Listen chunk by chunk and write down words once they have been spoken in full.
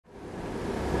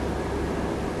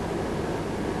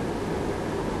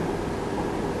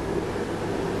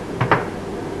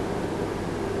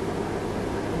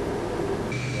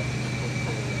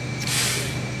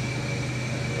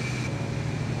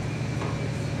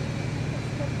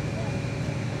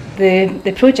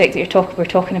The project that we're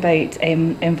talking about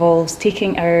involves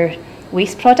taking our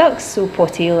waste products, so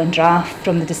pot ale and draft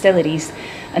from the distilleries,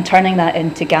 and turning that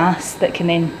into gas that can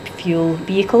then fuel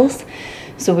vehicles.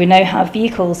 So we now have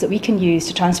vehicles that we can use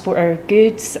to transport our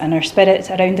goods and our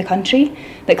spirit around the country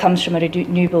that comes from a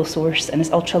renewable source and is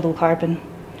ultra low carbon.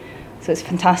 So it's a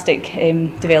fantastic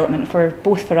development for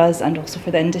both for us and also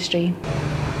for the industry.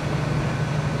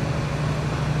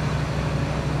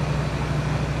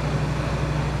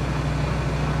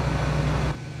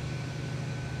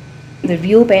 The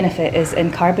real benefit is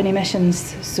in carbon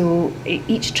emissions. So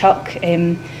each truck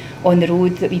on the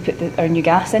road that we put our new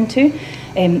gas into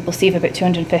will save about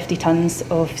 250 tonnes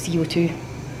of CO2.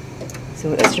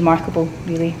 So it's remarkable,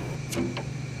 really.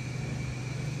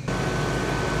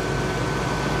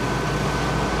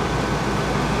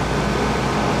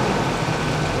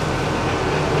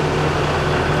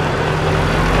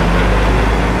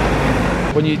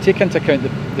 When you take into account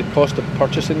the cost of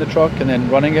purchasing the truck and then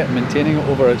running it and maintaining it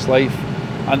over its life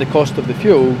and the cost of the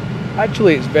fuel,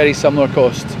 actually it's very similar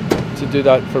cost to do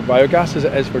that for biogas as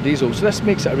it is for diesel. So this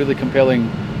makes it a really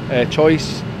compelling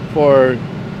choice for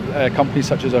companies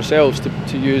such as ourselves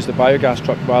to use the biogas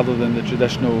truck rather than the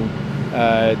traditional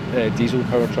diesel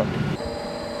powered truck.